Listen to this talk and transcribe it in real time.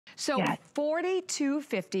So Yes.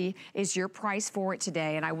 $42.50 is your price for it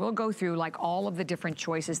today, and I will go through like all of the different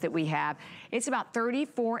choices that we have. It's about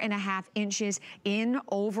 34.5 inches in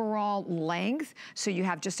overall length, so you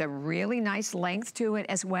have just a really nice length to it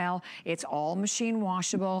as well. It's all machine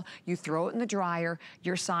washable. You throw it in the dryer.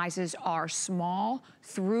 Your sizes are small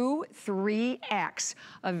through 3X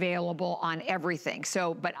available on everything.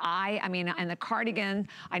 So, but I mean, and the cardigan,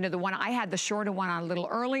 I know the one, I had the shorter one on a little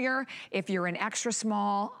earlier. If you're an extra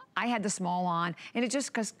small, I had the small on, and it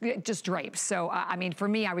just drapes. So, I mean, for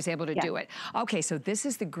me, I was able to do it. Okay, so this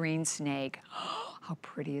is the green snake. How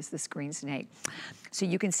pretty is this green snake? So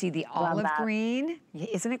you can see the olive green.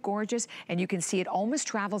 Isn't it gorgeous? And you can see it almost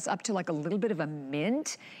travels up to like a little bit of a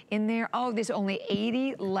mint in there. Oh, there's only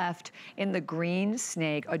 80 left in the green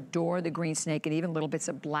snake. Adore the green snake, and even little bits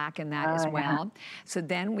of black in that as well. So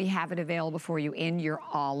then we have it available for you in your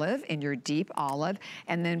olive, in your deep olive.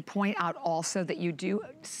 And then point out also that you do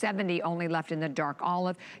 70 only left in the dark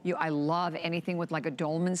olive. I love anything with like a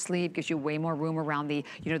dolman sleeve, gives you way more room around the,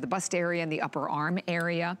 you know, the bust area and the upper arm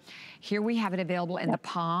area. Here we have it available in the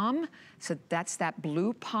palm. So that's that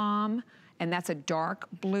blue palm, and that's a dark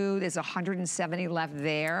blue. There's 170 left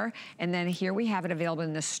there. And then here we have it available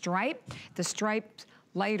in the stripe. The stripe,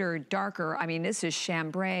 lighter, darker. I mean, this is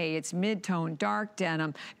chambray, it's mid-tone, dark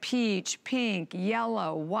denim, peach, pink,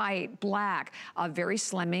 yellow, white, black. Very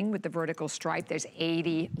slimming with the vertical stripe. There's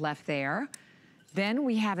 80 left there. Then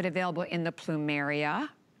we have it available in the plumeria,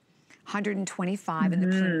 125 in the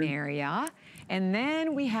plumeria. And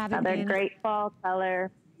then we have it in... Another great fall color.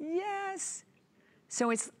 Yes. So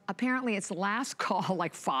it's, apparently it's last call,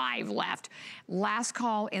 like 5 left. Last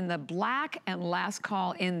call in the black and last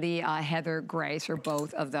call in the heather gray, so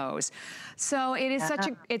both of those. So it is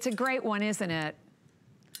it's a great one, isn't it?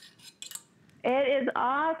 It is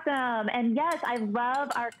awesome. And yes, I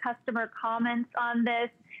love our customer comments on this.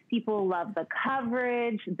 People love the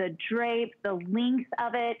coverage, the drape, the length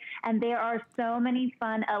of it, and there are so many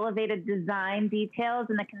fun elevated design details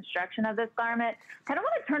in the construction of this garment. I don't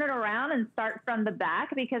want to turn it around and start from the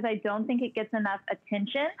back because I don't think it gets enough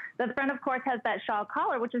attention. The front, of course, has that shawl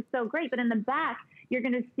collar, which is so great, but in the back, you're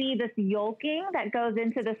going to see this yoking that goes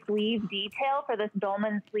into the sleeve detail for this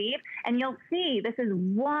dolman sleeve, and you'll see this is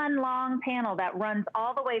one long panel that runs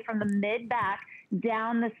all the way from the mid-back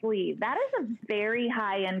down the sleeve. That is a very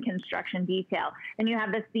high-end construction detail. And you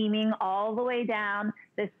have the seaming all the way down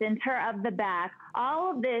the center of the back.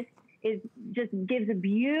 All of this just gives a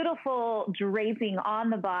beautiful draping on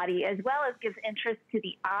the body, as well as gives interest to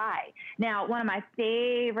the eye. Now, one of my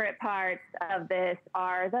favorite parts of this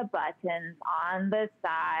are the buttons on the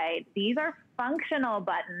side. These are functional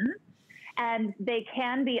buttons, and they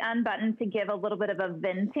can be unbuttoned to give a little bit of a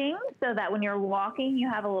venting so that when you're walking, you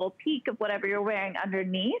have a little peek of whatever you're wearing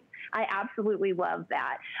underneath. I absolutely love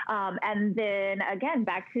that. And then, again,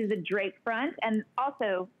 back to the drape front, and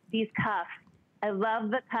also these cuffs. I love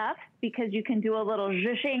the cuffs because you can do a little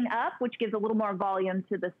zhooshing up, which gives a little more volume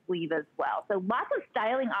to the sleeve as well. So lots of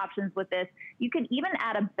styling options with this. You can even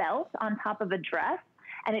add a belt on top of a dress,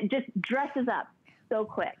 and it just dresses up so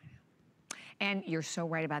quick. And you're so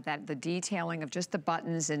right about that. The detailing of just the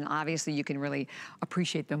buttons, and obviously you can really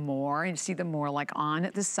appreciate them more and see them more like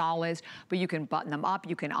on the solids, but you can button them up,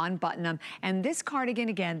 you can unbutton them. And this cardigan,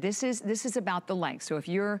 again, this is about the length. So if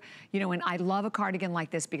you're, you know, and I love a cardigan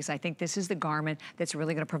like this because I think this is the garment that's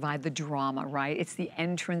really gonna provide the drama, right? It's the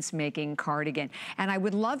entrance making cardigan. And I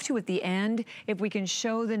would love to, at the end, if we can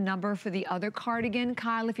show the number for the other cardigan,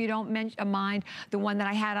 Kyle, if you don't mind, the one that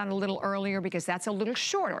I had on a little earlier, because that's a little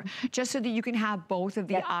shorter, just so that you can have both of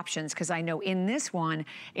the options, because I know in this one,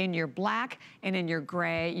 in your black and in your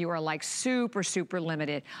gray, you are like super, super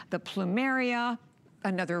limited. The plumeria,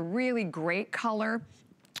 another really great color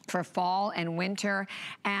for fall and winter,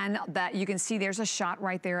 and that you can see there's a shot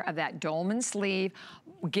right there of that dolman sleeve,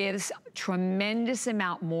 gives tremendous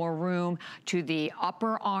amount more room to the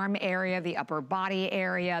upper arm area, the upper body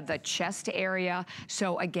area, the chest area.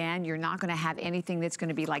 So again, you're not gonna have anything that's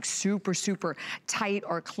gonna be like super, super tight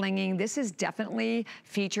or clinging. This is definitely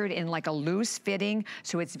featured in like a loose fitting,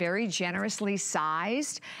 so it's very generously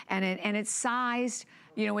sized, and it's sized,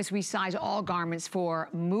 you know, as we size all garments for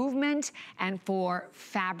movement and for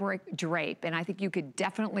fabric drape. And I think you could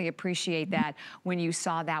definitely appreciate that when you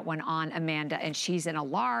saw that one on Amanda. And she's in a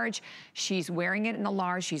large, she's wearing it in a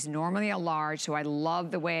large, she's normally a large, so I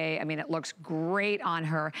love the way, I mean, it looks great on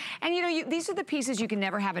her. And you know, these are the pieces you can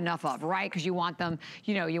never have enough of, right? Because you want them,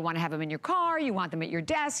 you know, you want to have them in your car, you want them at your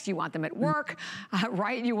desk, you want them at work,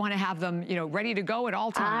 right? You want to have them, you know, ready to go at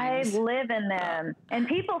all times. I live in them. And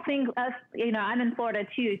people think us, you know, I'm in Florida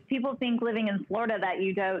Florida too. People think living in Florida that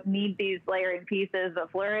you don't need these layering pieces,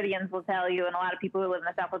 but Floridians will tell you, and a lot of people who live in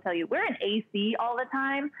the South will tell you, we're in AC all the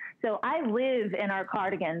time. So I live in our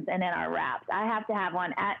cardigans and in our wraps. I have to have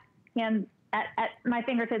one at my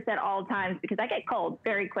fingertips at all times because I get cold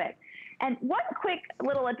very quick. And one quick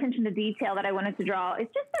little attention to detail that I wanted to draw is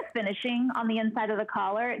just the finishing on the inside of the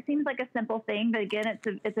collar. It seems like a simple thing, but again,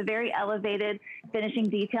 it's a very elevated finishing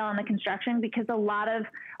detail in the construction because a lot of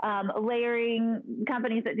layering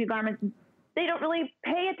companies that do garments, they don't really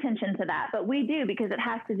pay attention to that, but we do because it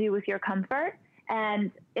has to do with your comfort.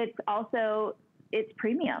 And it's also, it's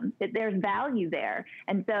premium. There's value there.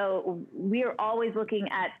 And so we're always looking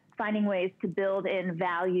at finding ways to build in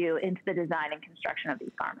value into the design and construction of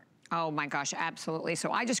these garments. Oh my gosh, absolutely.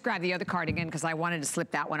 So I just grabbed the other cardigan because I wanted to slip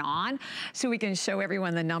that one on so we can show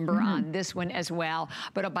everyone the number on this one as well.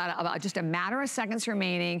 But about just a matter of seconds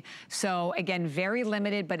remaining. So again, very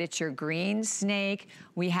limited, but it's your green snake.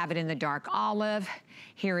 We have it in the dark olive.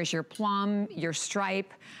 Here is your plum, your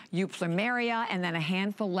stripe, you plumeria, and then a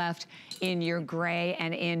handful left in your gray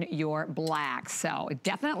and in your black. So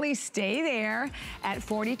definitely stay there at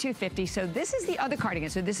 $42.50. So this is the other cardigan.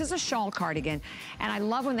 So this is a shawl cardigan. And I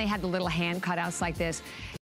love when they have the little hand cutouts like this.